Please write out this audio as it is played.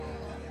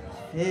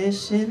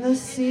Fish in the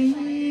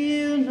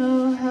sea, you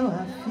know how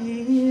I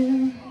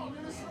feel.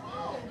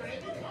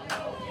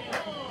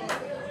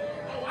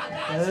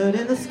 Bird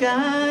in the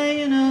sky,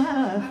 you know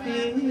how I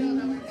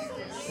feel.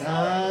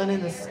 Sun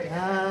in the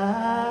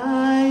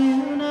sky,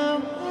 you know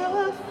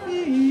how I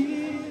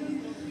feel.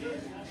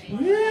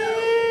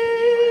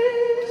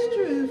 Breeze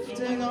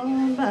drifting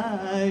on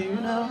by, you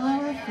know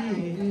how I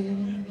feel.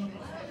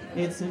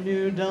 It's a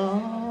new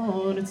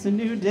dawn, it's a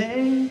new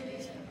day.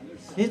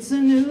 It's a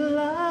new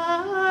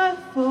life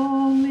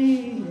for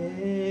me.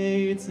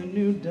 It's a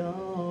new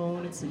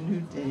dawn, it's a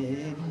new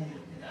day.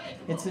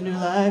 It's a new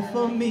life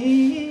for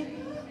me.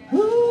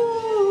 Ooh.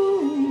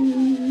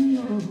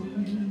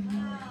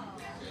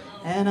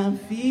 And I'm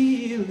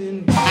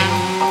feeling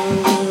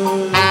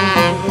good.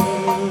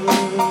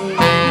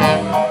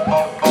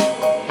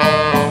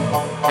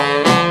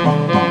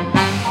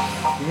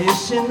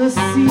 Fish in the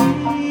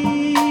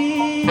sea,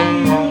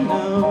 you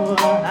know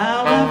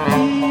how I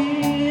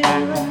feel.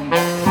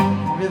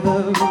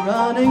 River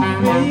running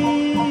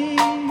free,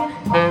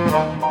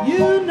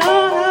 you know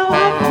how I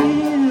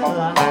feel.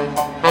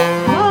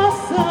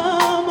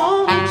 Blossom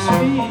on the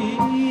tree,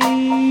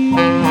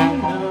 you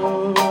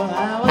know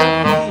how I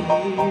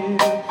feel.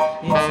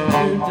 It's a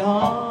new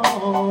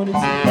dawn, it's a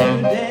new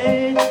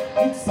day,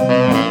 it's a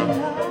new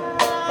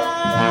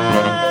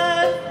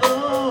life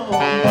for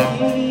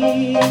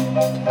me.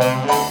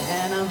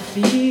 And I'm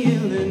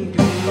feeling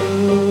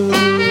good.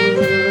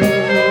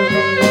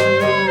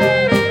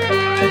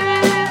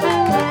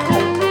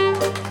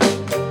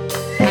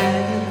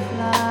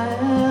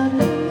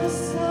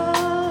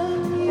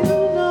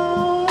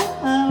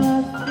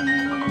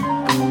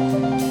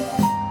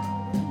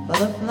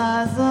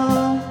 Butterflies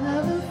all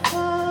having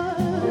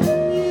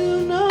fun,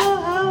 you know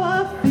how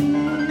I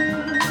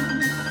feel.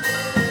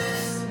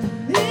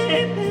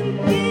 Sleep in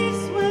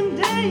peace when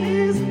day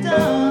is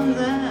done,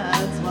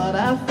 that's what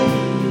I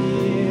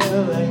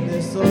feel. Like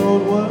this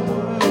old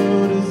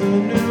world is a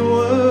new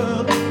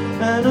world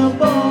and a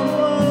bold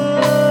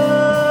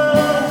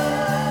world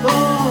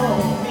for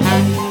me.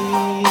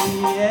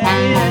 Yeah,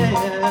 yeah,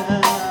 yeah.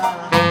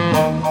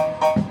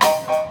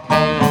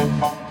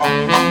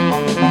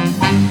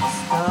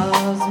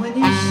 When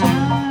you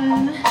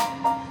shine, you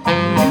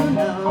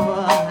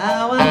know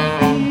how I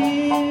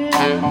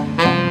feel.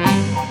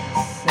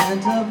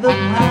 Scent of the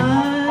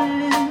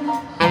pine,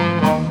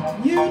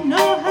 you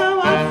know how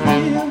I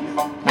feel.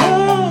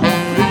 Oh,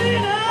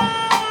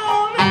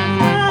 freedom is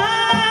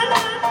mine,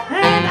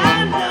 and I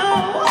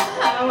know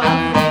how I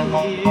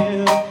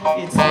feel.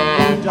 It's a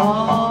new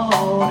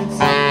dawn, it's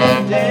a new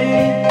day,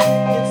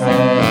 it's a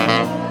new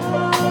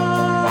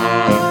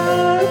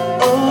life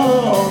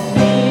for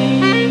me.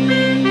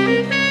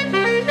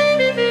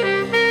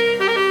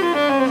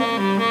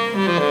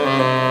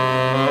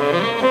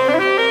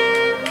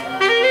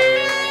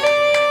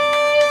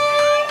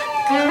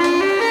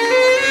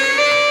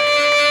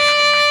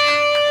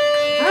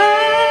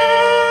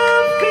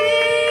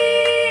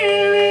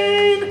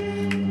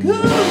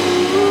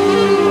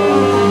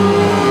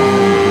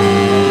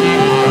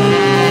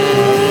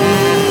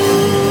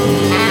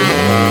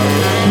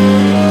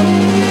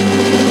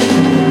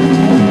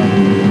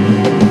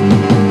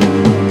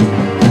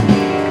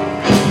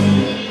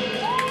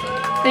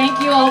 Thank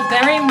you all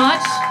very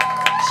much.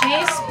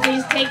 Chase,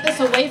 please take this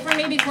away from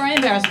me before I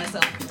embarrass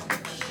myself.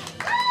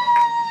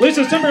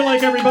 Lisa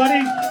Timberlake,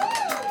 everybody.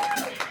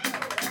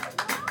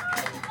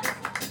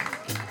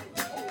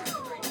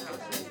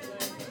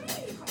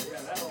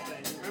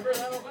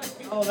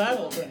 Oh, that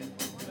old thing.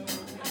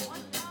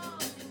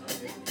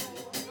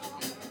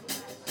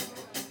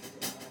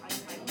 I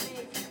got plenty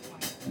of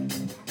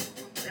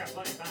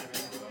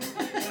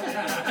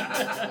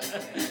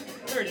time.